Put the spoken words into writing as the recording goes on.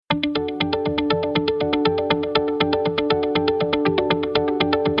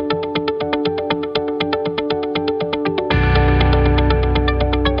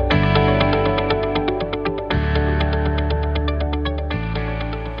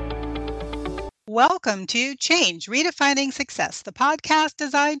Welcome to Change Redefining Success, the podcast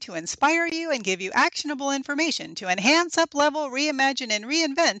designed to inspire you and give you actionable information to enhance, up-level, reimagine, and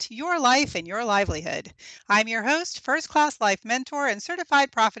reinvent your life and your livelihood. I'm your host, first-class life mentor, and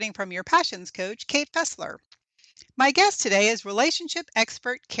certified profiting from your passions coach, Kate Fessler. My guest today is relationship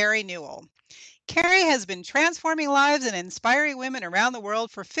expert Keri Newell. Keri has been transforming lives and inspiring women around the world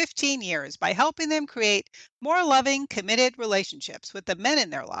for 15 years by helping them create more loving, committed relationships with the men in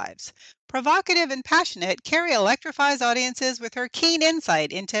their lives. Provocative and passionate, Keri electrifies audiences with her keen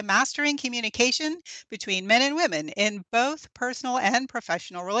insight into mastering communication between men and women in both personal and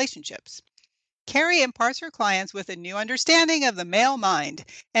professional relationships. Keri imparts her clients with a new understanding of the male mind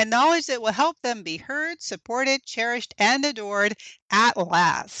and knowledge that will help them be heard, supported, cherished, and adored at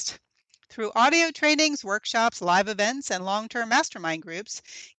last. Through audio trainings, workshops, live events, and long-term mastermind groups,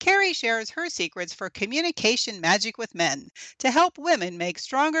 Keri shares her secrets for communication magic with men to help women make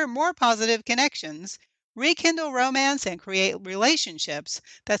stronger, more positive connections, rekindle romance, and create relationships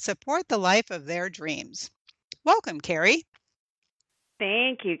that support the life of their dreams. Welcome, Keri.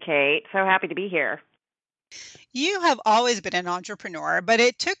 Thank you, Kate. So happy to be here. You have always been an entrepreneur, but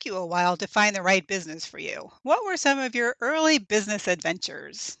it took you a while to find the right business for you. What were some of your early business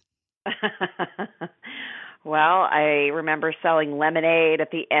adventures? Well, I remember selling lemonade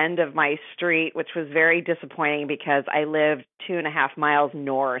at the end of my street, which was very disappointing because I lived 2.5 miles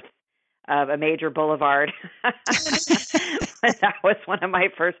north of a major boulevard. That was one of my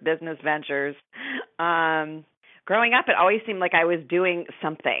first business ventures. Growing up, it always seemed like I was doing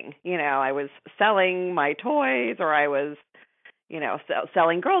something. I was selling my toys, or I was,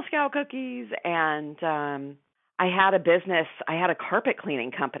 selling Girl Scout cookies. And I had a business. I had a carpet cleaning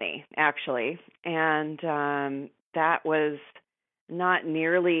company, actually. And that was not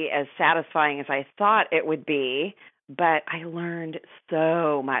nearly as satisfying as I thought it would be. But I learned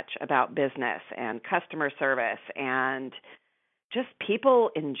so much about business and customer service and just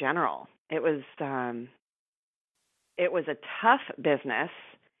people in general. It was a tough business,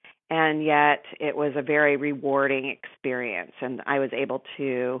 and yet it was a very rewarding experience, and I was able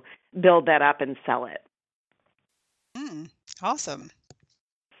to build that up and sell it. Awesome.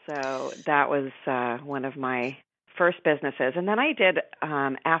 So that was one of my first businesses. And then I did,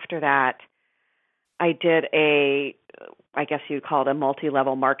 after that, I did I guess you'd call it a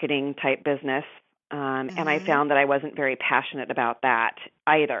multi-level marketing type business, and I found that I wasn't very passionate about that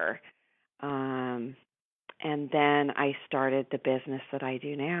either. And then I started the business that I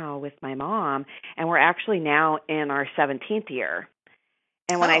do now with my mom, and we're actually now in our 17th year.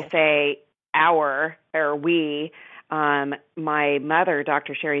 And when I say our or we, my mother,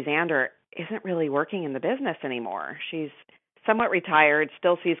 Dr. Sherry Zander, isn't really working in the business anymore. She's somewhat retired,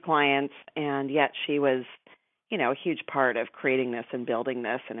 still sees clients, and yet she was, a huge part of creating this and building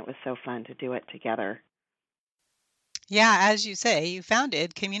this, and it was so fun to do it together. Yeah, as you say, you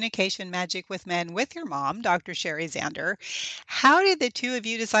founded Communication Magic with Men with your mom, Dr. Sherry Zander. How did the two of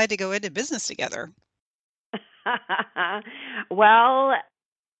you decide to go into business together? Well,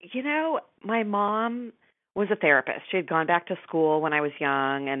 my mom was a therapist. She had gone back to school when I was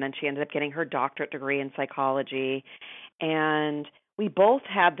young, and then she ended up getting her doctorate degree in psychology. And we both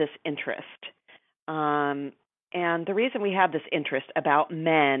had this interest. And the reason we had this interest about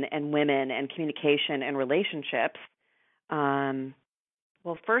men and women and communication and relationships,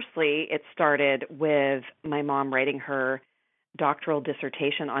 well, firstly, it started with my mom writing her doctoral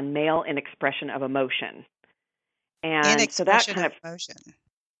dissertation on male inexpression of emotion. And so that kind of emotion.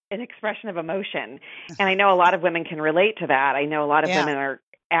 An expression of emotion. And I know a lot of women can relate to that. I know a lot of women are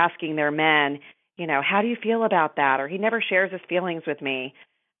asking their men, how do you feel about that? Or he never shares his feelings with me.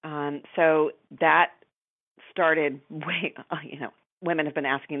 So that started women have been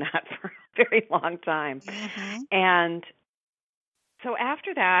asking that for a very long time. And so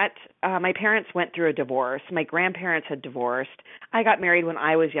after that, my parents went through a divorce. My grandparents had divorced. I got married when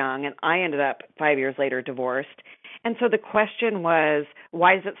I was young, and I ended up 5 years later divorced. And so the question was,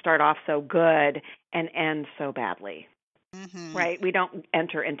 why does it start off so good and end so badly? Right? We don't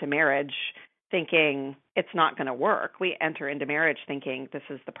enter into marriage thinking it's not going to work. We enter into marriage thinking this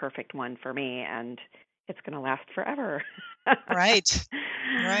is the perfect one for me, and it's going to last forever. Right.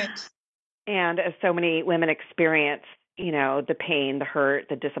 And as so many women experience, the pain, the hurt,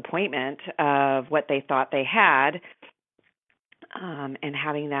 the disappointment of what they thought they had, and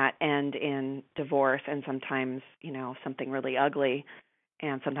having that end in divorce, and sometimes, something really ugly,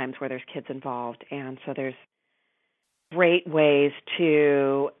 and sometimes where there's kids involved. And so there's great ways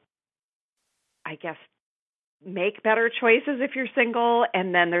to, I guess, make better choices if you're single.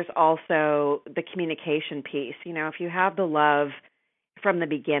 And then there's also the communication piece. If you have the love from the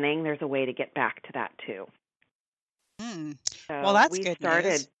beginning, there's a way to get back to that too. Mm. Well, So that's we good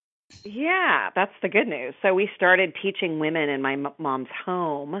started, news. yeah, that's the good news. So we started teaching women in my mom's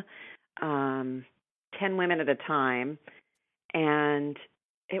home, um, 10 women at a time. And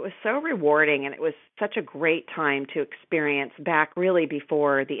it was so rewarding, and it was such a great time to experience back really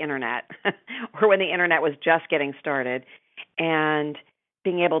before the internet or when the internet was just getting started, and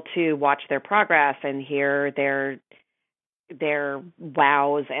being able to watch their progress and hear their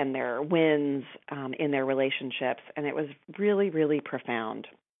wows and their wins in their relationships. And it was really, really profound.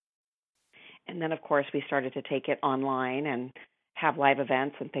 And then, of course, we started to take it online and have live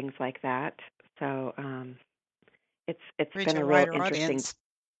events and things like that. So it's Reach been a a real wider interesting audience.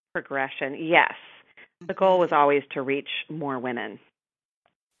 progression. Yes. The goal was Mhm. always to reach more women.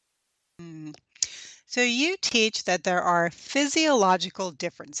 Mm. So you teach that there are physiological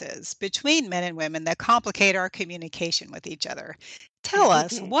differences between men and women that complicate our communication with each other. Tell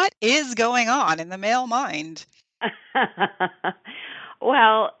us, what is going on in the male mind?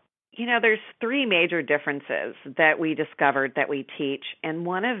 Well, there's three major differences that we discovered that we teach, and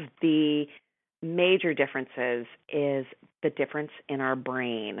one of the major differences is the difference in our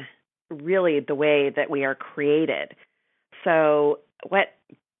brain, really the way that we are created. So, what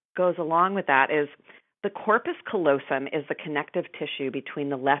goes along with that is the corpus callosum is the connective tissue between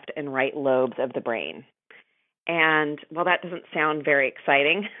the left and right lobes of the brain. And while that doesn't sound very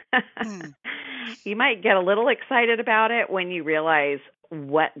exciting, Hmm. you might get a little excited about it when you realize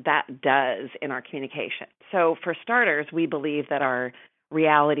what that does in our communication. So, for starters, we believe that our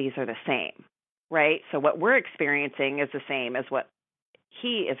realities are the same, right? So, what we're experiencing is the same as what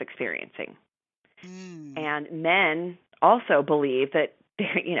he is experiencing. Mm. And men also believe that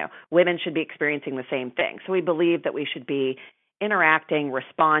women should be experiencing the same thing. So we believe that we should be interacting,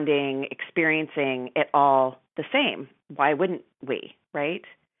 responding, experiencing it all the same. Why wouldn't we, right?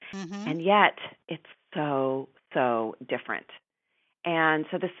 Hmm. And yet it's so different. And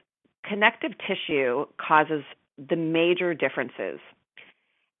so this connective tissue causes the major differences.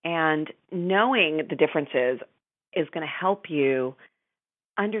 And knowing the differences is going to help you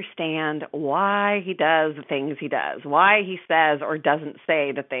understand why he does the things he does, why he says or doesn't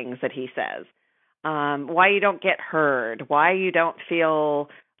say the things that he says, why you don't get heard, why you don't feel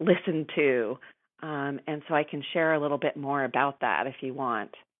listened to. And so I can share a little bit more about that if you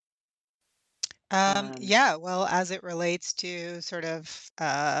want. Um, Yeah, well, as it relates to sort of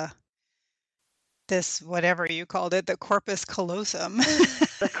this, whatever you called it, the corpus callosum.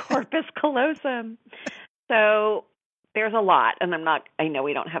 the corpus callosum. So there's a lot, and I know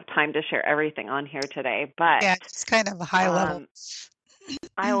we don't have time to share everything on here today, but Yeah, just kind of a high level. um,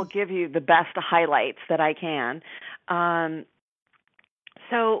 I will give you the best highlights that I can. Um,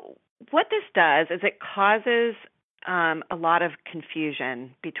 so, what this does is it causes a lot of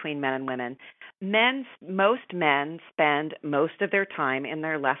confusion between men and women. Most men spend most of their time in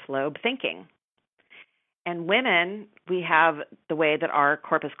their left lobe thinking. And women, we have the way that our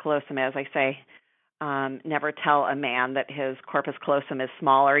corpus callosum is. I say, never tell a man that his corpus callosum is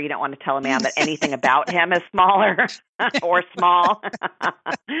smaller. You don't want to tell a man that anything about him is smaller or small.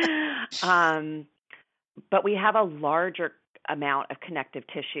 um, but we have a larger amount of connective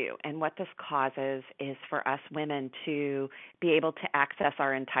tissue. And what this causes is for us women to be able to access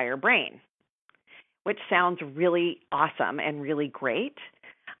our entire brain, which sounds really awesome and really great.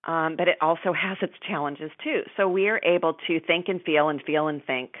 But it also has its challenges too. So we are able to think and feel and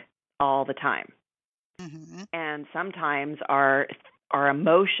think all the time. Hmm. And sometimes our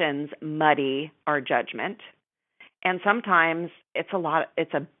emotions muddy our judgment, and sometimes it's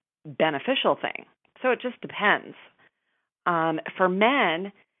a beneficial thing. So it just depends. For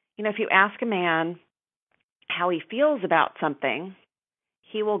men, if you ask a man how he feels about something,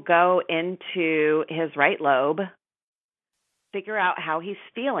 he will go into his right lobe, figure out how he's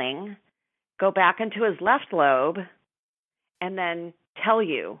feeling, go back into his left lobe, and then tell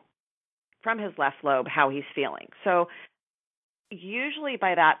you from his left lobe how he's feeling. So usually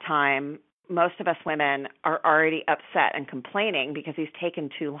by that time, most of us women are already upset and complaining because he's taken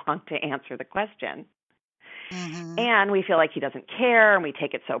too long to answer the question. Hmm. And we feel like he doesn't care, and we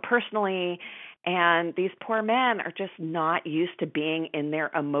take it so personally. And these poor men are just not used to being in their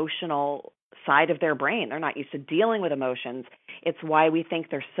emotional side of their brain. They're not used to dealing with emotions. It's why we think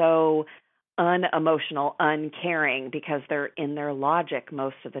they're so unemotional, uncaring, because they're in their logic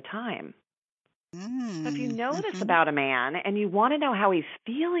most of the time. So if you know this Mm-hmm. about a man and you want to know how he's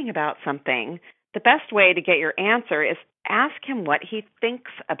feeling about something, the best way to get your answer is ask him what he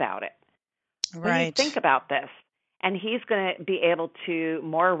thinks about it. What do you think Right. about this? And he's going to be able to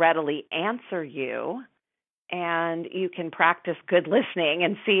more readily answer you and you can practice good listening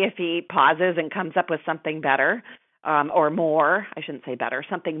and see if he pauses and comes up with something better, or more. I shouldn't say better,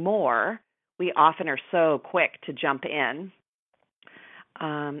 something more. We often are so quick to jump in.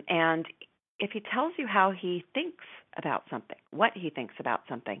 And if he tells you how he thinks about something, what he thinks about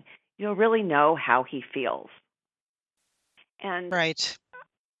something, you'll really know how he feels. And Right.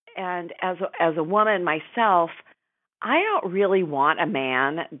 and as a woman myself, I don't really want a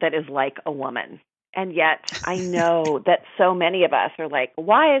man that is like a woman. And yet I know that so many of us are like,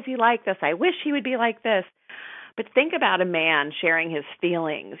 why is he like this? I wish he would be like this. But think about a man sharing his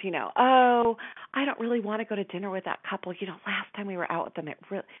feelings, oh, I don't really want to go to dinner with that couple. Last time we were out with them,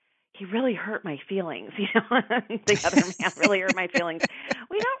 he really hurt my feelings. The other man really hurt my feelings.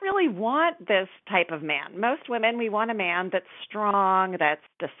 We don't really want this type of man. Most women, we want a man that's strong, that's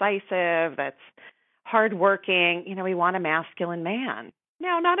decisive, that's hardworking. We want a masculine man.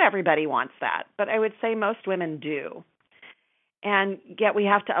 Now, not everybody wants that, but I would say most women do. And yet we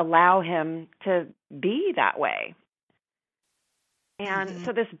have to allow him to be that way. And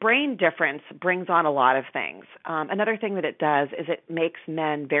so this brain difference brings on a lot of things. Another thing that it does is it makes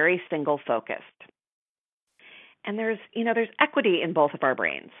men very single-focused. And there's equity in both of our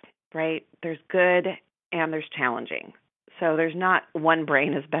brains, right? There's good and there's challenging. So there's not one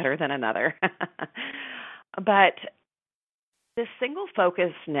brain is better than another. But this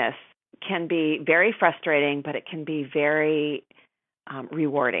single-focusedness can be very frustrating, but it can be very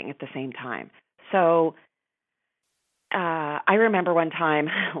rewarding at the same time. So I remember one time,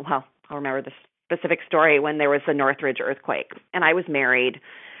 I'll remember the specific story when there was the Northridge earthquake, and I was married,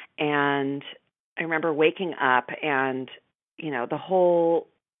 and I remember waking up and, the whole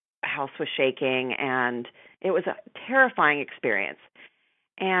house was shaking, and it was a terrifying experience.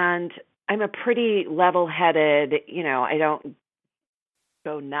 And I'm a pretty level-headed, I don't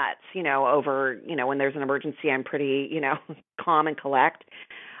go nuts, over, when there's an emergency, I'm pretty, calm and collect.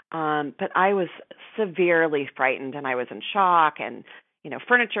 But I was severely frightened, and I was in shock, and,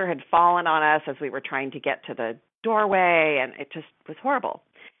 furniture had fallen on us as we were trying to get to the doorway, and it just was horrible.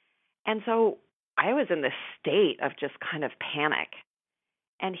 And so I was in this state of just kind of panic.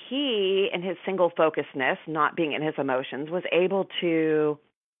 And he, in his single-focusedness, not being in his emotions, was able to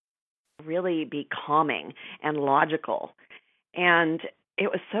really be calming and logical. And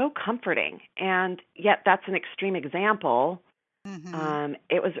it was so comforting. And yet that's an extreme example.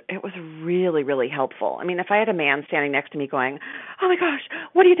 It was really, really helpful. I mean, if I had a man standing next to me going, oh my gosh,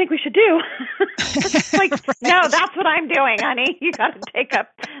 what do you think we should do? Like, right. No, that's what I'm doing, honey. You got to take up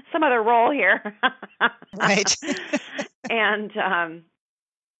some other role here. Right. And,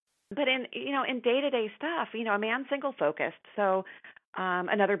 but in day-to-day stuff, a man's single-focused. So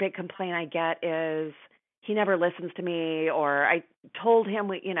another big complaint I get is he never listens to me, or I told him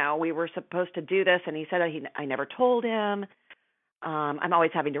we were supposed to do this, and he said I never told him. I'm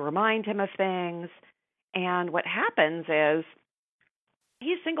always having to remind him of things. And what happens is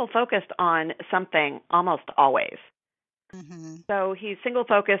he's single-focused on something almost always. So he's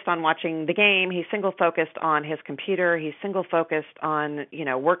single-focused on watching the game. He's single-focused on his computer. He's single-focused on,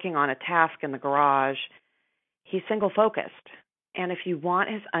 working on a task in the garage. He's single-focused. And if you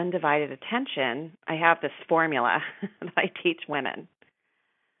want his undivided attention, I have this formula that I teach women.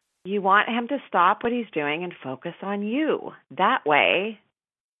 You want him to stop what he's doing and focus on you. That way,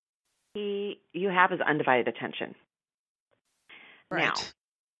 you have his undivided attention. Right. Now,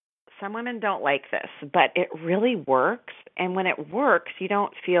 some women don't like this, but it really works. And when it works, you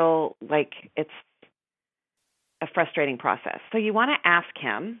don't feel like it's a frustrating process. So you want to ask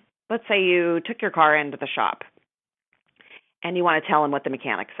him, let's say you took your car into the shop, and you want to tell him what the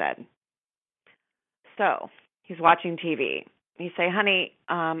mechanic said. So he's watching TV. You say, honey,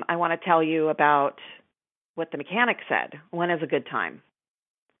 I want to tell you about what the mechanic said. When is a good time?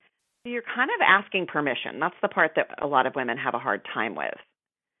 So you're kind of asking permission. That's the part that a lot of women have a hard time with.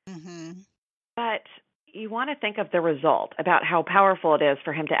 But you want to think of the result, about how powerful it is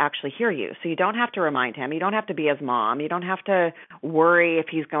for him to actually hear you. So you don't have to remind him. You don't have to be his mom. You don't have to worry if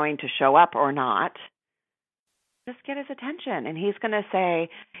he's going to show up or not. Just get his attention, and he's going to say,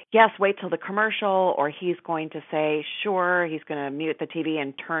 yes, wait till the commercial, or he's going to say, sure, he's going to mute the TV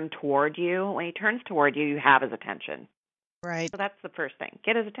and turn toward you. When he turns toward you, you have his attention. Right. So that's the first thing.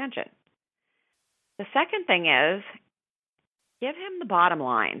 Get his attention. The second thing is give him the bottom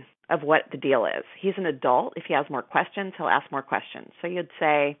line of what the deal is. He's an adult. If he has more questions, he'll ask more questions. So you'd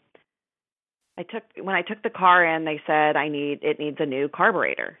say, when I took the car in, they said it needs a new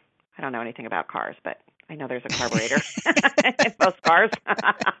carburetor. I don't know anything about cars, but I know there's a carburetor in most cars.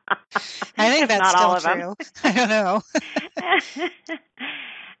 I think that's not still all of true. I don't know.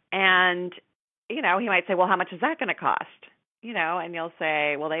 And he might say, well, how much is that going to cost? And you'll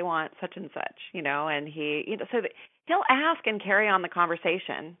say, well, they want such and such, and so he'll ask and carry on the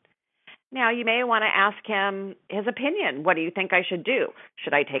conversation. Now, you may want to ask him his opinion. What do you think I should do?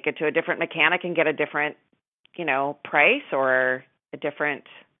 Should I take it to a different mechanic and get a different, price or a different,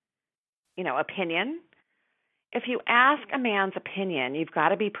 opinion? If you ask a man's opinion, you've got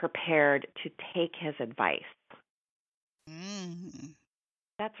to be prepared to take his advice. Mm.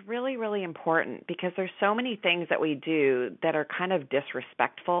 That's really, really important because there's so many things that we do that are kind of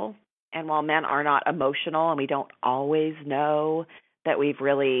disrespectful. And while men are not emotional and we don't always know that we've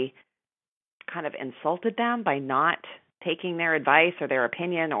really kind of insulted them by not taking their advice or their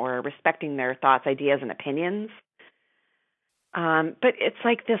opinion or respecting their thoughts, ideas, and opinions. But it's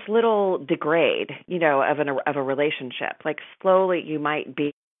like this little degrade, of a relationship. Like slowly you might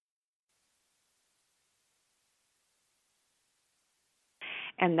be.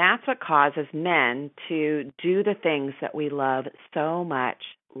 And that's what causes men to do the things that we love so much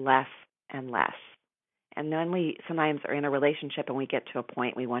less and less. And then we sometimes are in a relationship and we get to a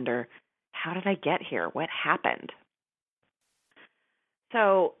point we wonder, how did I get here? What happened?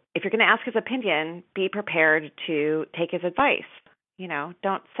 So if you're going to ask his opinion, be prepared to take his advice.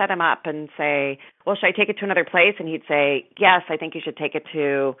 Don't set him up and say, well, should I take it to another place? And he'd say, yes, I think you should take it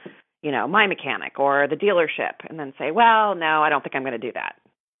to, my mechanic or the dealership. And then say, well, no, I don't think I'm going to do that.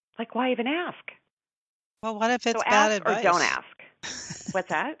 Like, why even ask? Well, what if So it's bad ask or don't advice? ask. What's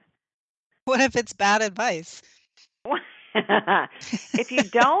that? What if it's bad advice? If you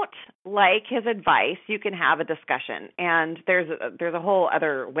don't like his advice, you can have a discussion, and there's a whole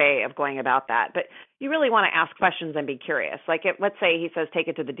other way of going about that. But you really want to ask questions and be curious. Like, let's say he says take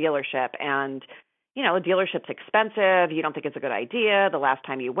it to the dealership, and the dealership's expensive. You don't think it's a good idea. The last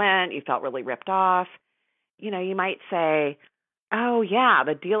time you went, you felt really ripped off. You might say, oh yeah,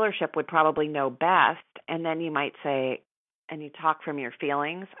 the dealership would probably know best, and then you might say, and you talk from your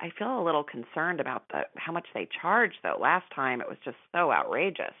feelings, I feel a little concerned about how much they charge, though. Last time it was just so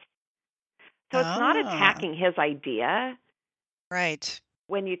outrageous. So it's not Ah, attacking his idea right.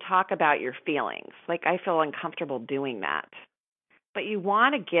 when you talk about your feelings. Like, I feel uncomfortable doing that. But you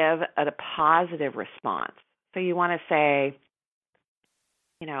want to give a positive response. So you want to say,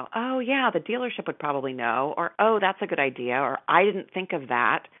 oh, yeah, the dealership would probably know, or, oh, that's a good idea, or I didn't think of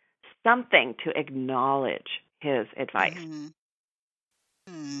that. Something to acknowledge his advice. Mm-hmm.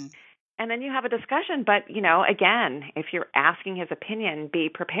 Mm. And then you have a discussion. But, again, if you're asking his opinion, be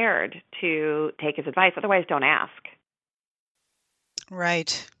prepared to take his advice. Otherwise, don't ask.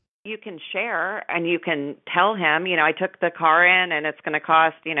 Right. You can share and you can tell him, I took the car in and it's going to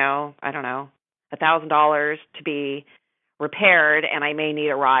cost, I don't know, $1,000 to be repaired, and I may need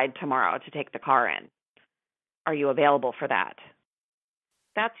a ride tomorrow to take the car in. Are you available for that?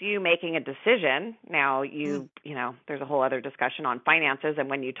 That's you making a decision. Now, there's a whole other discussion on finances and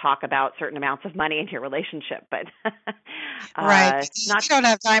when you talk about certain amounts of money in your relationship, but Right. not We don't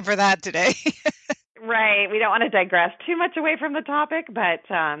have time for that today. right. We don't want to digress too much away from the topic, but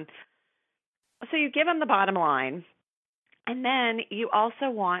so you give them the bottom line, and then you also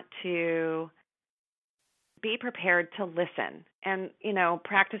want to be prepared to listen. And,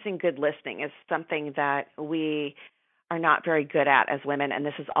 practicing good listening is something that we are not very good at as women, and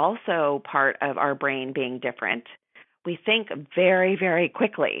this is also part of our brain being different. We think very, very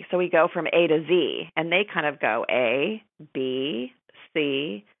quickly. So we go from A to Z, and they kind of go A, B,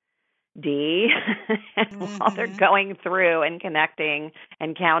 C, D. And while they're Mm-hmm. going through and connecting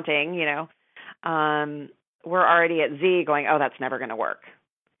and counting, we're already at Z going, oh, that's never going to work.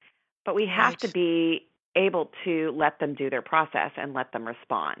 But we have to Right. be able to let them do their process and let them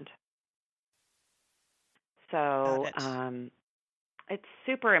respond. Got So it. it's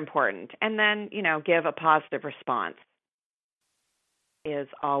super important. And then, give a positive response is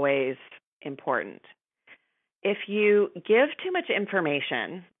always important. If you give too much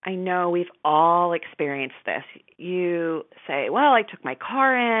information, I know we've all experienced this. You say, well, I took my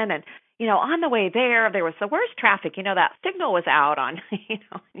car in and, on the way there was the worst traffic. That signal was out on, and you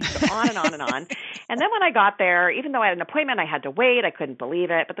go on and on and on. And then when I got there, even though I had an appointment, I had to wait. I couldn't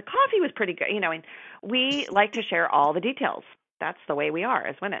believe it. But the coffee was pretty good, and we like to share all the details. That's the way we are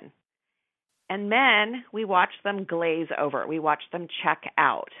as women. And men, we watch them glaze over. We watch them check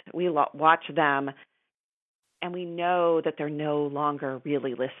out. We watch them and we know that they're no longer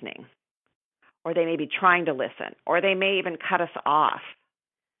really listening, or they may be trying to listen, or they may even cut us off.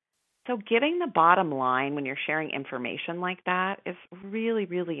 So giving the bottom line when you're sharing information like that is really,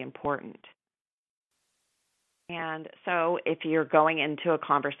 really important. And so if you're going into a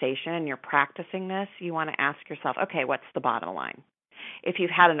conversation and you're practicing this, you want to ask yourself, okay, what's the bottom line? If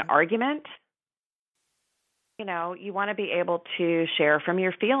you've had an argument, you want to be able to share from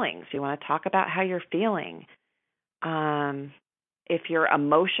your feelings. You want to talk about how you're feeling. If you're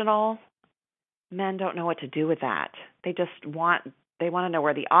emotional, men don't know what to do with that. They want to know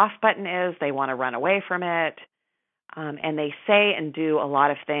where the off button is. They want to run away from it. And they say and do a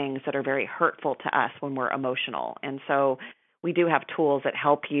lot of things that are very hurtful to us when we're emotional. And so we do have tools that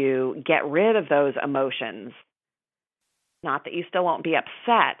help you get rid of those emotions. Not that you still won't be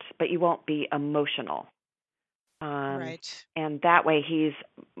upset, but you won't be emotional. Right. And that way he's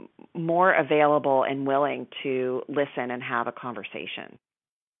more available and willing to listen and have a conversation.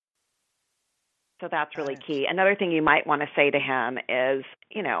 So that's really key. Another thing you might want to say to him is,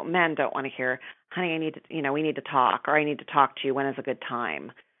 men don't want to hear, honey, we need to talk, or I need to talk to you. When is a good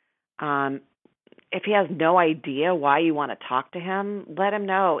time? If he has no idea why you want to talk to him, let him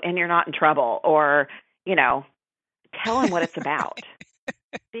know, and you're not in trouble, or, tell him what it's about.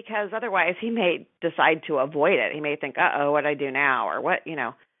 Because otherwise he may decide to avoid it. He may think, what do I do now? Or what,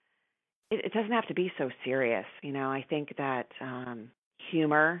 it doesn't have to be so serious. I think that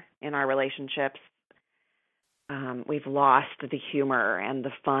humor in our relationships, we've lost the humor and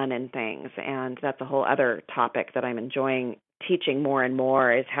the fun in things. And that's a whole other topic that I'm enjoying teaching more and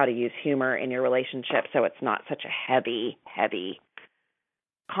more, is how to use humor in your relationship so it's not such a heavy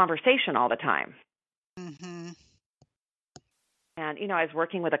conversation all the time. Mm-hmm. And, I was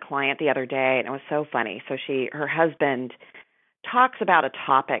working with a client the other day, and it was so funny. So her husband talks about a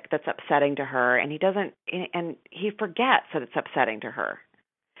topic that's upsetting to her, and he forgets that it's upsetting to her.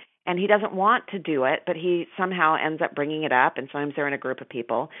 And he doesn't want to do it, but he somehow ends up bringing it up, and sometimes they're in a group of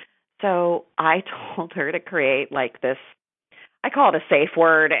people. So I told her to create like this, I call it a safe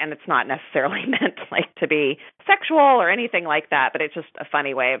word, and it's not necessarily meant like to be sexual or anything like that, but it's just a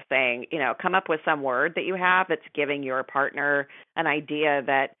funny way of saying, come up with some word that you have that's giving your partner an idea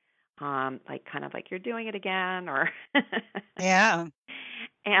that kind of like you're doing it again, or Yeah.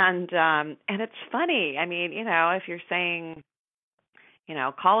 And it's funny. I mean, if you're saying,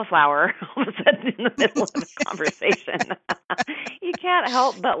 cauliflower all of a sudden in the middle of a conversation, you can't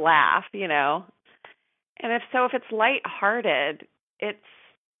help but laugh, And if it's lighthearted,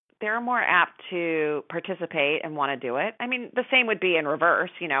 they're more apt to participate and want to do it. I mean, the same would be in reverse,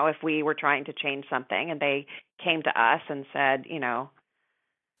 if we were trying to change something and they came to us and said,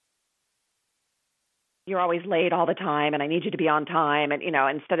 you're always late all the time and I need you to be on time. And,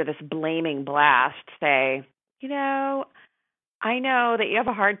 instead of this blaming blast, say, I know that you have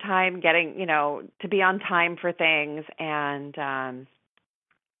a hard time getting, to be on time for things. And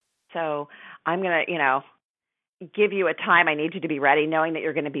so I'm going to, give you a time I need you to be ready, knowing that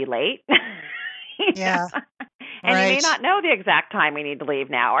you're going to be late. Yeah. And right. you may not know the exact time we need to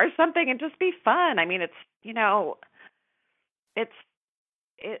leave now or something, and just be fun. I mean,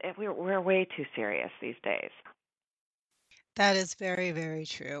 we're way too serious these days. That is very, very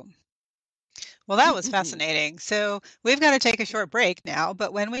true. Well, that was fascinating. So we've got to take a short break now,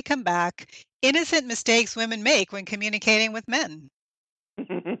 but when we come back, innocent mistakes women make when communicating with men.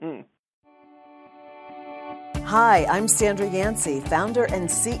 Hi, I'm Sandra Yancey, founder and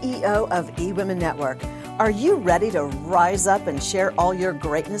CEO of eWomen Network. Are you ready to rise up and share all your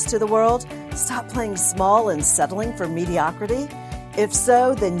greatness to the world? Stop playing small and settling for mediocrity? If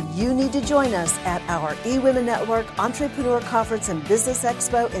so, then you need to join us at our eWomen Network Entrepreneur Conference and Business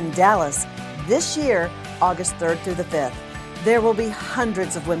Expo in Dallas this year, August 3rd through the 5th. There will be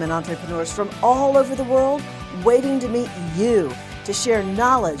hundreds of women entrepreneurs from all over the world waiting to meet you, to share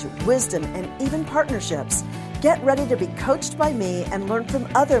knowledge, wisdom, and even partnerships. Get ready to be coached by me and learn from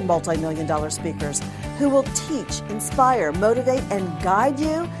other multi-million-dollar speakers who will teach, inspire, motivate, and guide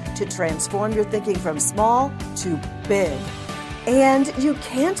you to transform your thinking from small to big. And you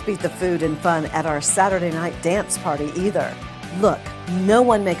can't beat the food and fun at our Saturday night dance party either. Look, no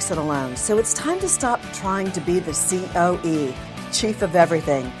one makes it alone, so it's time to stop trying to be the COE, Chief of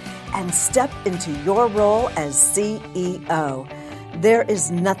Everything, and step into your role as CEO. There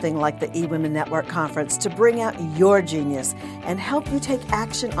is nothing like the eWomen Network Conference to bring out your genius and help you take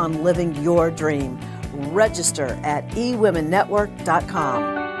action on living your dream. Register at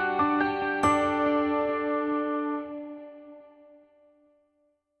eWomenNetwork.com.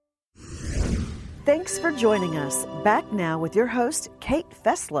 Thanks for joining us. Back now with your host, Kate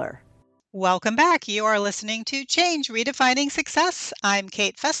Fessler. Welcome back. You are listening to Change Redefining Success. I'm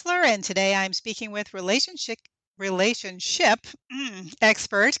Kate Fessler, and today I'm speaking with relationship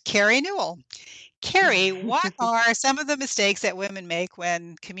expert Keri Newell. Keri, what are some of the mistakes that women make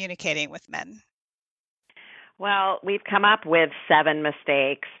when communicating with men? Well, we've come up with 7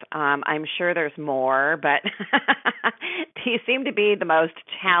 mistakes. I'm sure there's more, but these seem to be the most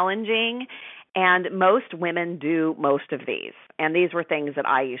challenging And most women do most of these. And these were things that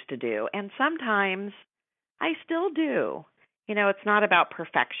I used to do. And sometimes I still do. It's not about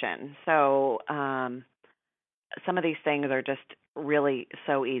perfection. So some of these things are just really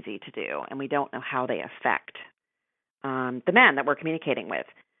so easy to do, and we don't know how they affect the men that we're communicating with.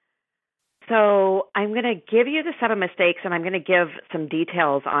 So I'm going to give you the 7 mistakes, and I'm going to give some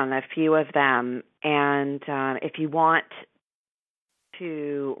details on a few of them. And if you want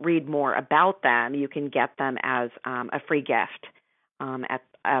to read more about them, you can get them as a free gift at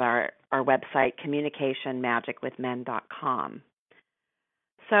our website, communicationmagicwithmen.com.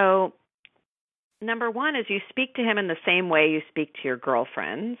 So number 1 is you speak to him in the same way you speak to your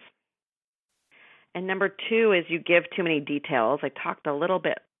girlfriends. And number 2 is you give too many details. I talked a little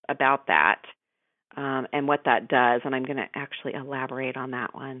bit about that and what that does, and I'm going to actually elaborate on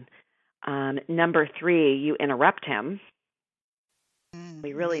that one. Number 3, you interrupt him.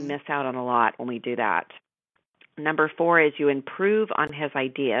 We really miss out on a lot when we do that. Number 4 is you improve on his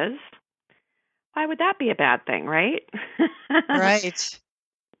ideas. Why would that be a bad thing, right? Right.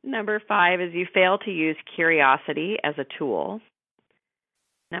 Number 5 is you fail to use curiosity as a tool.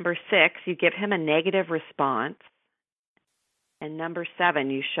 Number 6, you give him a negative response. And number 7,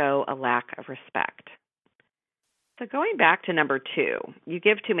 you show a lack of respect. So going back to number 2, you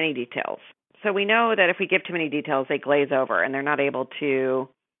give too many details. So we know that if we give too many details, they glaze over and they're not able to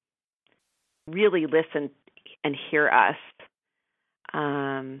really listen and hear us.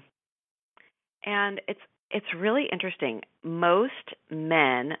 And it's really interesting. Most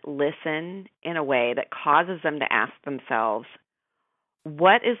men listen in a way that causes them to ask themselves,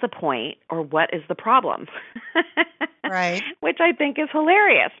 what is the point or what is the problem? Right. Which I think is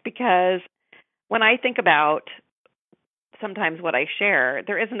hilarious, because when I think about sometimes what I share,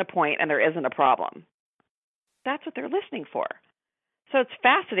 there isn't a point and there isn't a problem. That's what they're listening for. So it's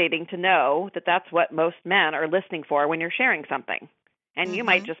fascinating to know that that's what most men are listening for when you're sharing something. And you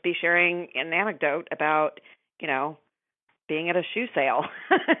might just be sharing an anecdote about, being at a shoe sale.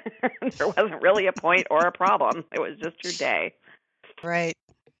 There wasn't really a point or a problem. It was just your day. Right.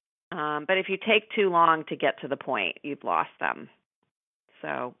 But if you take too long to get to the point, you've lost them.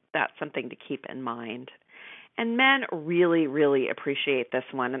 So that's something to keep in mind. And men really, really appreciate this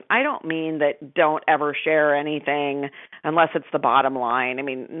one. And I don't mean that don't ever share anything unless it's the bottom line. I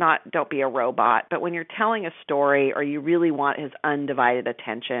mean, don't be a robot. But when you're telling a story or you really want his undivided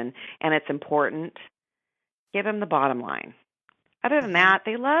attention and it's important, give him the bottom line. Other than that,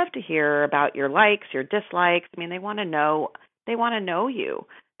 they love to hear about your likes, your dislikes. I mean, they want to know you.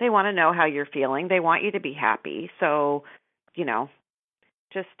 They want to know how you're feeling. They want you to be happy. So,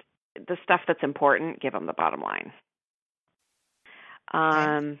 just the stuff that's important, give them the bottom line.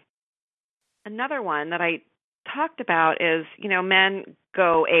 Another one that I talked about is, men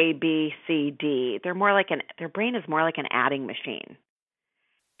go A, B, C, D. Their brain is more like an adding machine.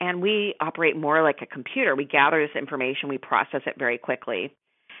 And we operate more like a computer. We gather this information, we process it very quickly.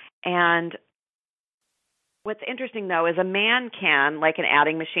 And what's interesting, though, is a man can, like an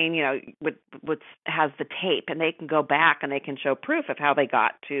adding machine, has the tape, and they can go back and they can show proof of how they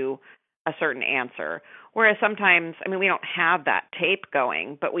got to a certain answer. Whereas sometimes, we don't have that tape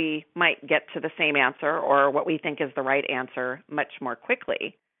going, but we might get to the same answer or what we think is the right answer much more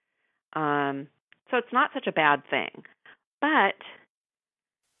quickly. So it's not such a bad thing. But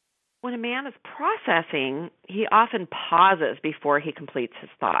when a man is processing, he often pauses before he completes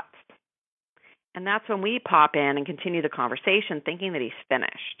his thoughts. And that's when we pop in and continue the conversation thinking that he's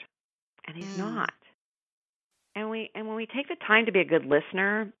finished. And he's not. And when we take the time to be a good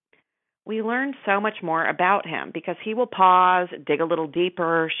listener, we learn so much more about him, because he will pause, dig a little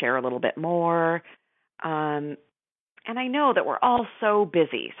deeper, share a little bit more. And I know that we're all so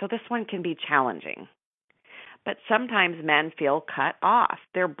busy, so this one can be challenging. But sometimes men feel cut off.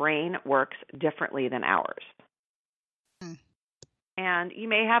 Their brain works differently than ours. And you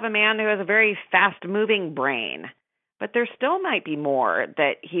may have a man who has a very fast-moving brain, but there still might be more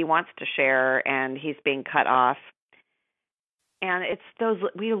that he wants to share and he's being cut off. And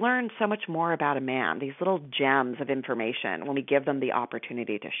we learn so much more about a man, these little gems of information, when we give them the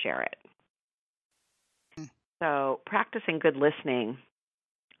opportunity to share it. So practicing good listening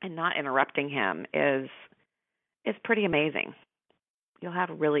and not interrupting him is pretty amazing. You'll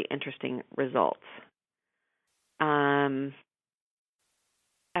have really interesting results.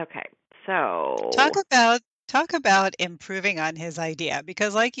 Okay, so talk about improving on his idea,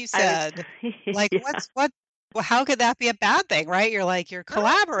 because like you said, how could that be a bad thing, right? You're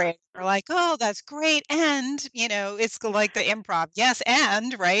collaborating. You're like, oh, that's great. And, it's like the improv. Yes,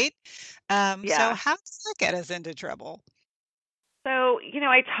 and, right? So how does that get us into trouble? So,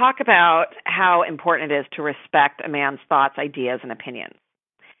 I talk about how important it is to respect a man's thoughts, ideas, and opinions.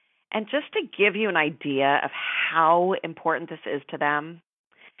 And just to give you an idea of how important this is to them,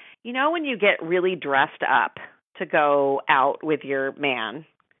 when you get really dressed up to go out with your man,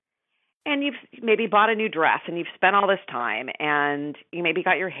 and you've maybe bought a new dress and you've spent all this time and you maybe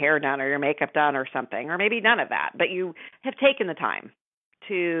got your hair done or your makeup done or something, or maybe none of that, but you have taken the time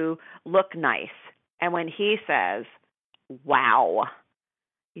to look nice. And when he says, wow,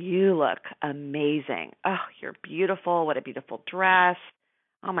 you look amazing. Oh, you're beautiful. What a beautiful dress.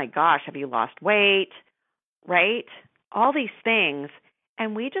 Oh my gosh, have you lost weight? Right? All these things.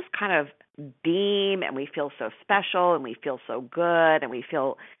 And we just kind of beam and we feel so special and we feel so good and we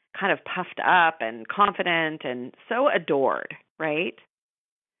feel kind of puffed up and confident and so adored, right?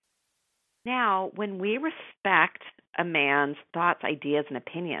 Now, when we respect a man's thoughts, ideas, and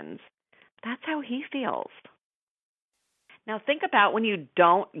opinions, that's how he feels. Now, think about when you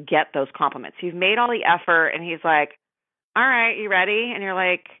don't get those compliments. You've made all the effort, and he's like, all right, you ready? And you're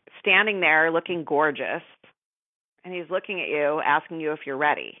like standing there looking gorgeous, and he's looking at you, asking you if you're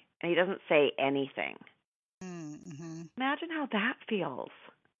ready, and he doesn't say anything. Mm-hmm. Imagine how that feels.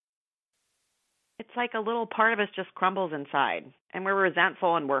 It's like a little part of us just crumbles inside, and we're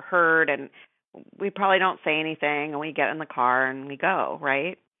resentful and we're hurt, and we probably don't say anything, and we get in the car and we go,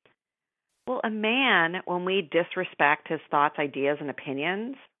 right? Well, a man, when we disrespect his thoughts, ideas, and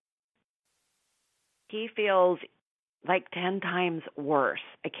opinions, he feels like 10 times worse.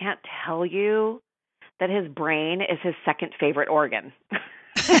 I can't tell you that his brain is his second favorite organ.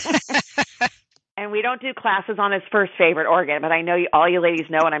 And we don't do classes on his first favorite organ, but I know all you ladies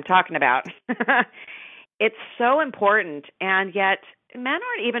know what I'm talking about. It's so important, and yet men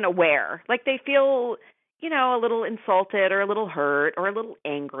aren't even aware. Like they feel, a little insulted or a little hurt or a little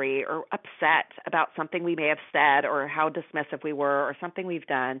angry or upset about something we may have said or how dismissive we were or something we've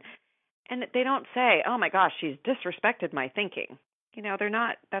done. And they don't say, oh my gosh, she's disrespected my thinking.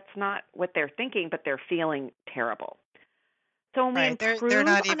 That's not what they're thinking, but they're feeling terrible. So when we Right. They're improve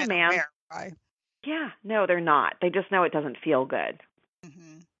not on a even man's, aware, right? yeah, no, they're not. They just know it doesn't feel good.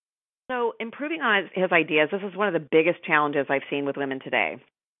 Mm-hmm. So improving on his ideas, this is one of the biggest challenges I've seen with women today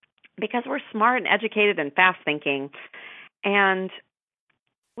because we're smart and educated and fast thinking, and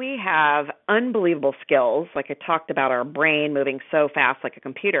we have unbelievable skills. Like I talked about our brain moving so fast like a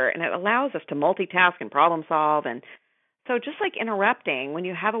computer, and it allows us to multitask and problem solve. And so just like interrupting, when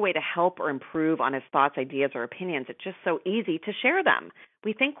you have a way to help or improve on his thoughts, ideas, or opinions, it's just so easy to share them.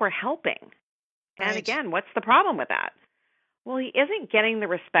 We think we're helping. And Right. again, what's the problem with that? Well, he isn't getting the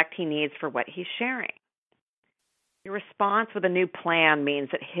respect he needs for what he's sharing. Your response with a new plan means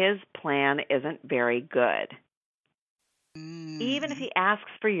that his plan isn't very good. Even if Mm. he asks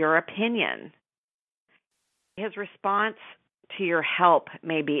for your opinion, his response to your help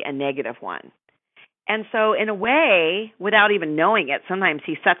may be a negative one. And so, in a way, without even knowing it, sometimes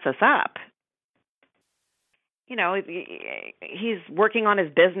he sets us up. He's working on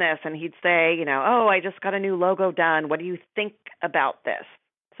his business and he'd say, oh, I just got a new logo done. What do you think about this?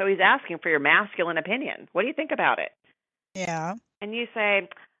 So he's asking for your masculine opinion. What do you think about it? Yeah. And you say,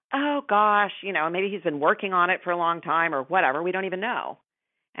 oh, gosh, maybe he's been working on it for a long time or whatever. We don't even know.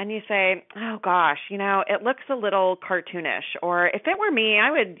 And you say, oh, gosh, it looks a little cartoonish. Or if it were me,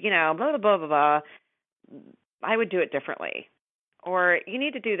 I would, blah, blah, blah, blah, blah. I would do it differently. Or you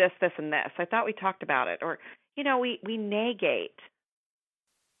need to do this, this, and this. I thought we talked about it. Or, we negate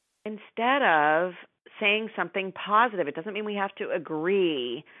instead of saying something positive. It doesn't mean we have to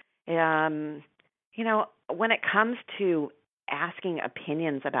agree. When it comes to asking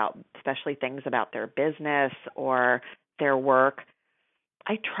opinions about, especially things about their business or their work,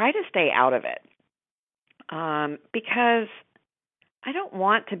 I try to stay out of it because I don't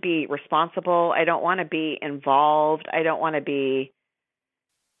want to be responsible. I don't want to be involved. I don't want to be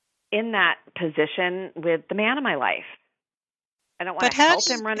in that position with the man of my life. I don't want But to help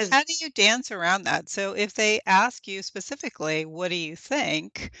him run his. how do you dance around that? So if they ask you specifically, what do you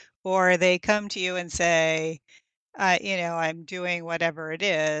think? Or they come to you and say, I'm doing whatever it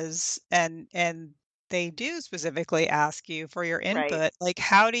is, and they do specifically ask you for your Right. input. Like,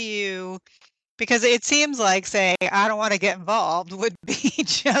 how do you? Because it seems like saying, I don't want to get involved would be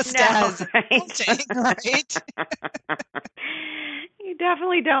just No, as right? insulting, right? You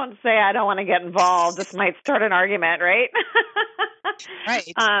definitely don't say, I don't want to get involved. This might start an argument, right?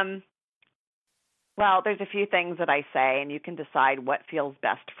 Right. um, well, there's a few things that I say, and you can decide what feels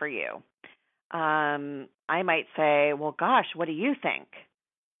best for you. I might say, well, gosh, what do you think?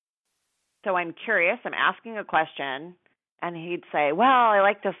 So I'm curious. I'm asking a question, And he'd say, well, I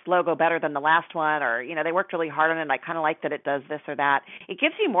like this logo better than the last one, or, they worked really hard on it, and I kind of like that it does this or that. It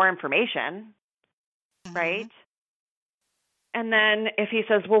gives you more information, Mm-hmm. right? And then if he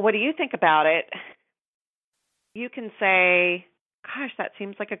says, well, what do you think about it? You can say, gosh, that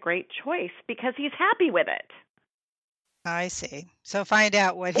seems like a great choice, because he's happy with it. I see. So find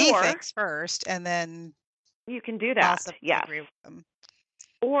out what he Or thinks first, and then you can do that, possibly yes. agree with him.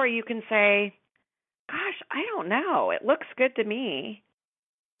 Or you can say, gosh, I don't know. It looks good to me.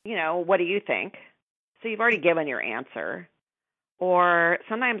 What do you think? So you've already given your answer. Or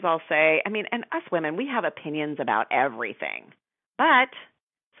sometimes I'll say, and us women, we have opinions about everything. But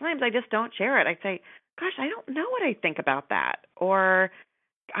sometimes I just don't share it. I say, gosh, I don't know what I think about that. Or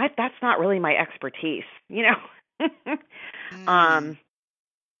that's not really my expertise, Mm.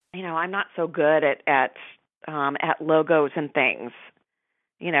 I'm not so good at logos and things.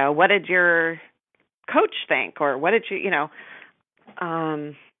 What did your coach think? Or what did you,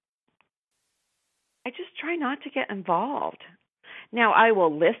 I just try not to get involved. Now I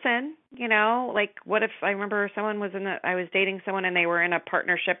will listen, like what if I remember I was dating someone and they were in a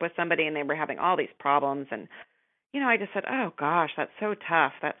partnership with somebody and they were having all these problems, and I just said, "Oh gosh, that's so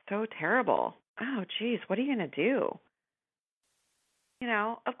tough. That's so terrible. Oh geez, what are you going to do?"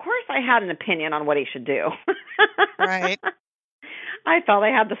 Of course I had an opinion on what he should do. Right. I felt I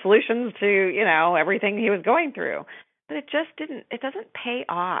had the solutions to, everything he was going through. But it doesn't pay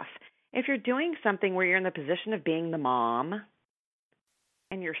off. If you're doing something where you're in the position of being the mom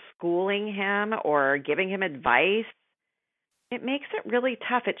and you're schooling him or giving him advice, it makes it really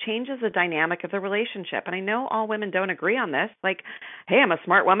tough. It changes the dynamic of the relationship. And I know all women don't agree on this. Like, hey, I'm a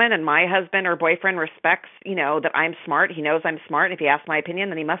smart woman and my husband or boyfriend respects, that I'm smart. He knows I'm smart. And if he asks my opinion,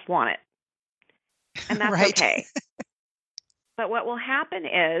 then he must want it. And that's Right. okay. But what will happen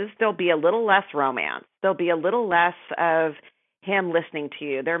is there'll be a little less romance. There'll be a little less of him listening to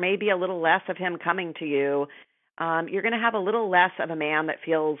you. There may be a little less of him coming to you. You're going to have a little less of a man that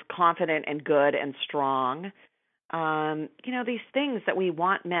feels confident and good and strong. These things that we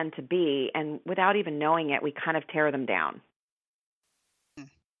want men to be, and without even knowing it, we kind of tear them down. Mm.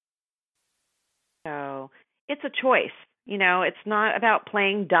 So it's a choice. It's not about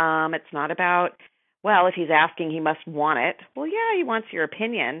playing dumb. It's not about, well, if he's asking, he must want it. Well, yeah, he wants your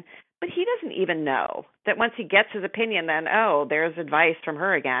opinion, but he doesn't even know that once he gets his opinion, then, oh, there's advice from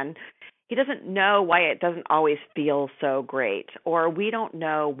her again. He doesn't know why it doesn't always feel so great, or we don't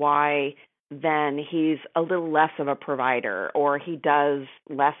know why then he's a little less of a provider, or he does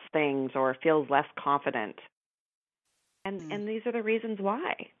less things or feels less confident. And these are the reasons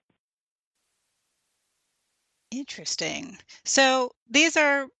why. Interesting. So these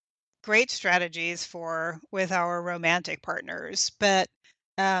are great strategies with our romantic partners, but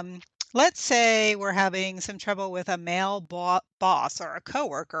um, let's say we're having some trouble with a male boss or a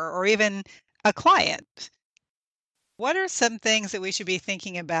coworker or even a client. What are some things that we should be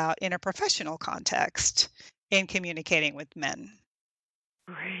thinking about in a professional context in communicating with men?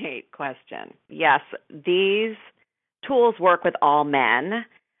 Great question. Yes, these tools work with all men,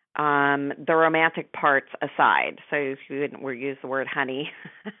 the romantic parts aside. So if you didn't use the word honey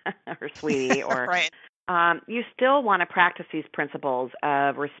or sweetie, or Right. you still want to practice these principles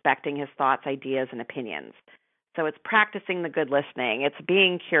of respecting his thoughts, ideas, and opinions. So it's practicing the good listening. It's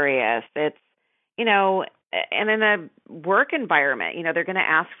being curious. It's, and in a work environment, they're going to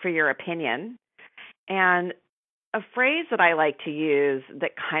ask for your opinion. And a phrase that I like to use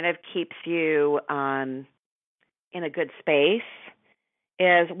that kind of keeps you in a good space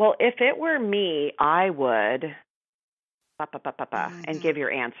is, well, if it were me, I would, and give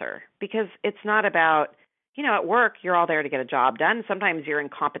your answer. Because it's not about, at work, you're all there to get a job done. Sometimes you're in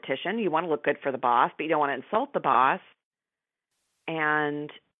competition. You want to look good for the boss, but you don't want to insult the boss.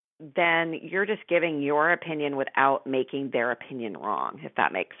 And then you're just giving your opinion without making their opinion wrong, if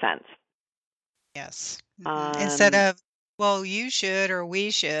that makes sense. Yes. Instead Um, of, well, you should or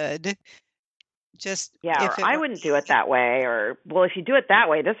we should, just Yeah, or if it I were wouldn't do it me. that way, or, well, if you do it that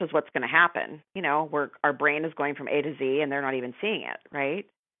way, this is what's going to happen. Our brain is going from A to Z and they're not even seeing it, right?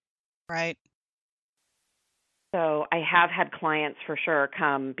 Right. So I have had clients for sure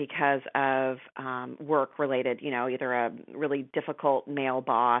come because of work related, either a really difficult male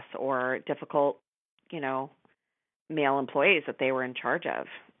boss or difficult, male employees that they were in charge of,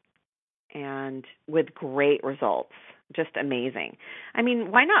 and with great results. Just amazing.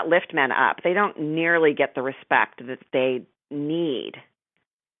 Why not lift men up? They don't nearly get the respect that they need,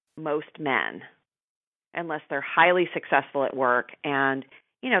 most men, unless they're highly successful at work. And,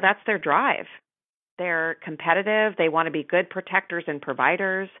 that's their drive. They're competitive. They want to be good protectors and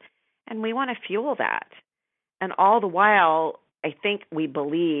providers. And we want to fuel that. And all the while, I think we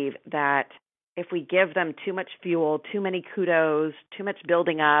believe that if we give them too much fuel, too many kudos, too much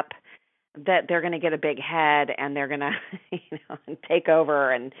building up, that they're going to get a big head and they're going to, take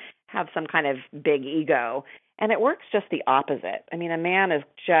over and have some kind of big ego. And it works just the opposite. I mean, a man is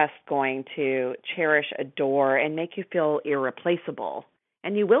just going to cherish, adore, and make you feel irreplaceable.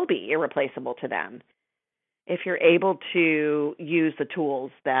 And you will be irreplaceable to them if you're able to use the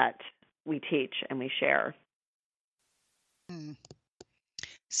tools that we teach and we share. Mm.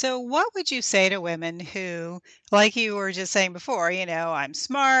 So, what would you say to women who, like you were just saying before, I'm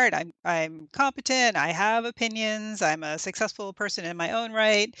smart, I'm competent, I have opinions, I'm a successful person in my own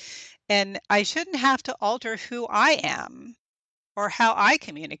right, and I shouldn't have to alter who I am or how I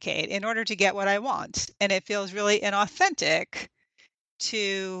communicate in order to get what I want. And it feels really inauthentic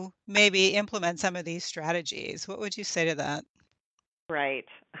to maybe implement some of these strategies. What would you say to that? Right.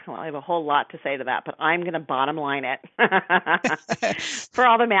 Well, I have a whole lot to say to that, but I'm going to bottom line it for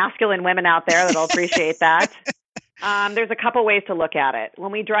all the masculine women out there that'll appreciate that. There's a couple ways to look at it.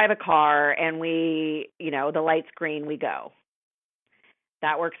 When we drive a car and the light's green, we go.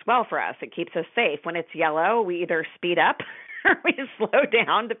 That works well for us. It keeps us safe. When it's yellow, we either speed up or we slow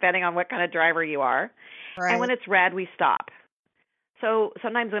down, depending on what kind of driver you are. And when Right. it's red, we stop. So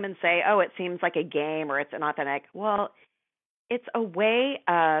sometimes women say, oh, it seems like a game or it's inauthentic. Well, it's a way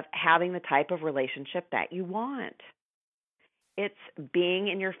of having the type of relationship that you want. It's being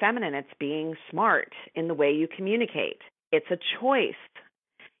in your feminine. It's being smart in the way you communicate. It's a choice.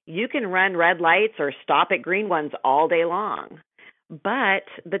 You can run red lights or stop at green ones all day long. But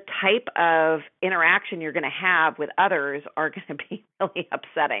the type of interaction you're going to have with others are going to be really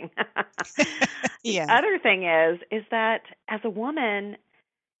upsetting. The Yeah. other thing is that as a woman,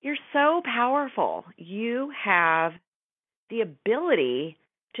 you're so powerful. You have the ability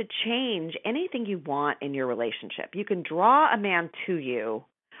to change anything you want in your relationship. You can draw a man to you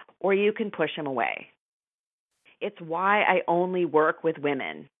or you can push him away. It's why I only work with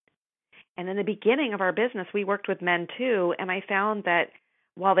women. And in the beginning of our business, we worked with men too, and I found that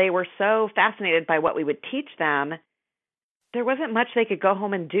while they were so fascinated by what we would teach them, there wasn't much they could go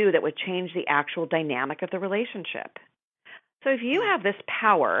home and do that would change the actual dynamic of the relationship. So if you have this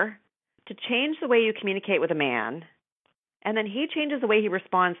power to change the way you communicate with a man, and then he changes the way he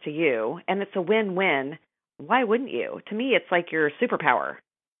responds to you, and it's a win-win, why wouldn't you? To me, it's like your superpower.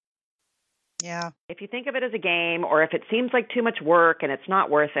 Yeah. If you think of it as a game, or if it seems like too much work and it's not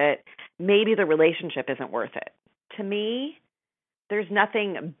worth it, maybe the relationship isn't worth it. To me, there's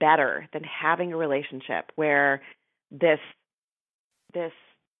nothing better than having a relationship where I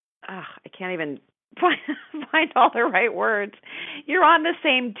can't even find all the right words. You're on the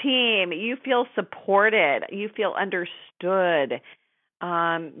same team. You feel supported. You feel understood.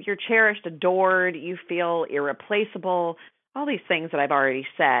 You're cherished, adored. You feel irreplaceable. All these things that I've already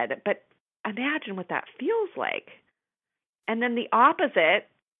said. But imagine what that feels like. And then the opposite,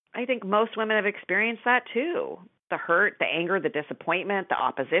 I think most women have experienced that too. The hurt, the anger, the disappointment, the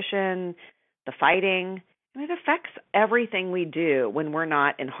opposition, the fighting. And it affects everything we do when we're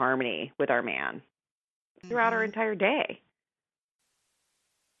not in harmony with our man throughout our Hmm. entire day.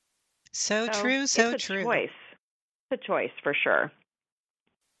 So So true. it's So a true. choice. It's a choice for sure.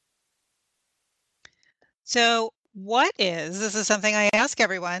 So, this is something I ask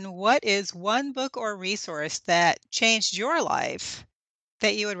everyone, what is one book or resource that changed your life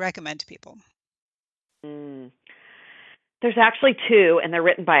that you would recommend to people? Mm. There's actually two, and they're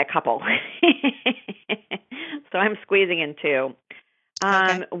written by a couple. So I'm squeezing in two.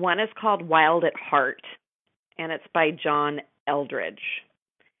 Okay. One is called Wild at Heart, and it's by John Eldridge.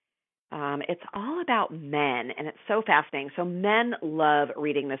 It's all about men, and it's so fascinating. So men love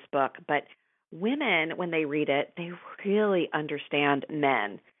reading this book, but women, when they read it, they really understand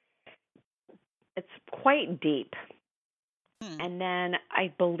men. It's quite deep. Hmm. And then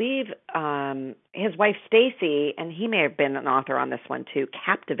I believe his wife Stacy, and he may have been an author on this one too,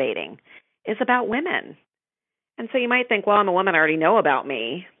 Captivating, is about women. And so you might think, well, I'm a woman, I already know about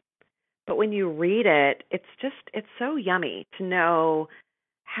me. But when you read it, it's so yummy to know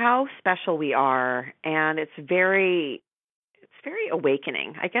how special we are, and it's very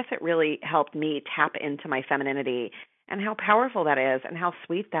awakening. I guess it really helped me tap into my femininity and how powerful that is and how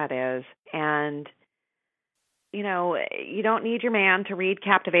sweet that is. And you don't need your man to read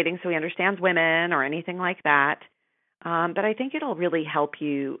Captivating so he understands women or anything like that. But I think it'll really help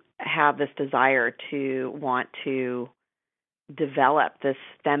you have this desire to want to develop this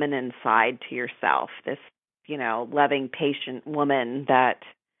feminine side to yourself, this, loving, patient woman that,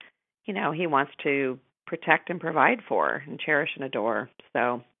 he wants to protect and provide for and cherish and adore.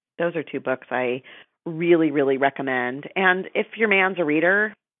 So those are two books I really, really recommend. And if your man's a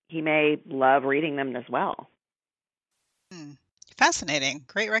reader, he may love reading them as well. Fascinating.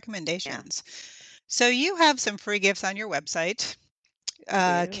 Great Yeah. recommendations. So you have some free gifts on your website,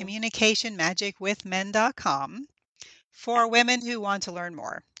 I do. communicationmagicwithmen.com, for women who want to learn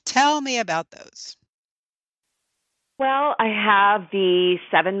more. Tell me about those. Well, I have the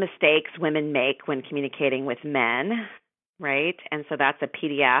 7 mistakes women make when communicating with men, right? And so that's a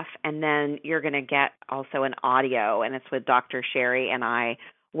PDF. And then you're going to get also an audio, and it's with Dr. Sherry and I,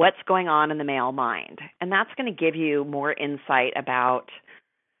 what's going on in the male mind. And that's going to give you more insight about,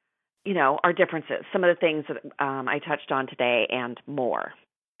 our differences, some of the things that I touched on today and more.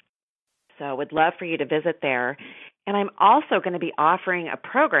 So would love for you to visit there. And I'm also going to be offering a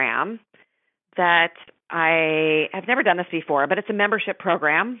program that I have never done this before, but it's a membership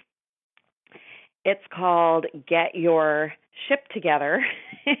program. It's called Get Your Ship Together,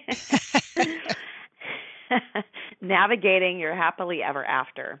 Navigating Your Happily Ever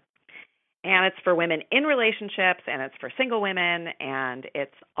After. And it's for women in relationships, and it's for single women, and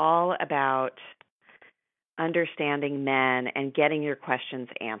it's all about understanding men and getting your questions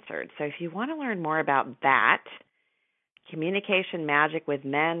answered. So if you want to learn more about that,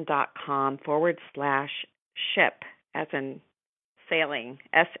 communicationmagicwithmen.com/ship, as in sailing,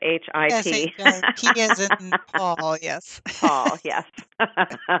 SHIP. SHIP as in Paul, yes. Paul, yes.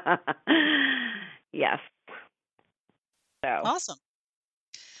 Yes. So. Awesome.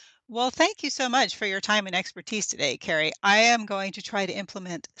 Well, thank you so much for your time and expertise today, Keri. I am going to try to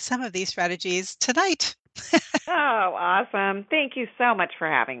implement some of these strategies tonight. Oh, awesome. Thank you so much for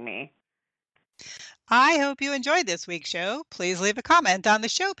having me. I hope you enjoyed this week's show. Please leave a comment on the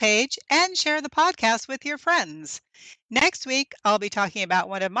show page and share the podcast with your friends. Next week, I'll be talking about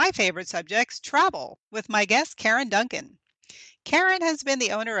one of my favorite subjects, travel, with my guest, Karen Duncan. Karen has been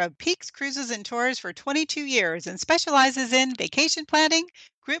the owner of Peaks Cruises and Tours for 22 years and specializes in vacation planning,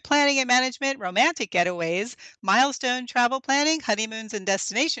 group planning and management, romantic getaways, milestone travel planning, honeymoons and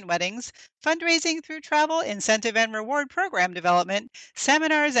destination weddings, fundraising through travel, incentive and reward program development,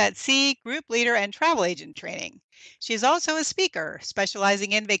 seminars at sea, group leader and travel agent training. She's also a speaker,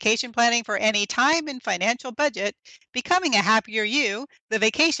 specializing in vacation planning for any time and financial budget, Becoming a Happier You, The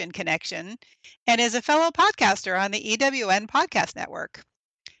Vacation Connection, and is a fellow podcaster on the EWN Podcast Network.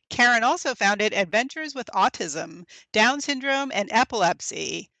 Karen also founded Adventures with Autism, Down Syndrome, and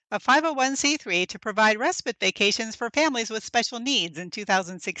Epilepsy, a 501c3 to provide respite vacations for families with special needs in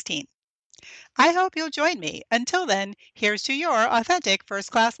 2016. I hope you'll join me. Until then, here's to your authentic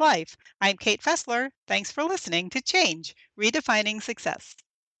first-class life. I'm Kate Fessler. Thanks for listening to Change, Redefining Success.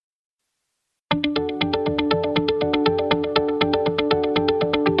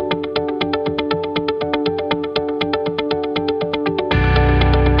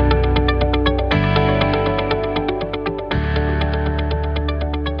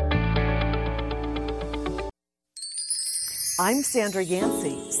 I'm Sandra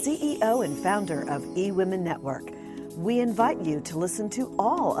Yancey, CEO and founder of eWomen Network. We invite you to listen to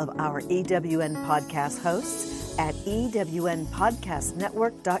all of our EWN podcast hosts at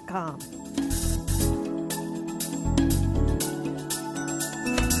ewnpodcastnetwork.com.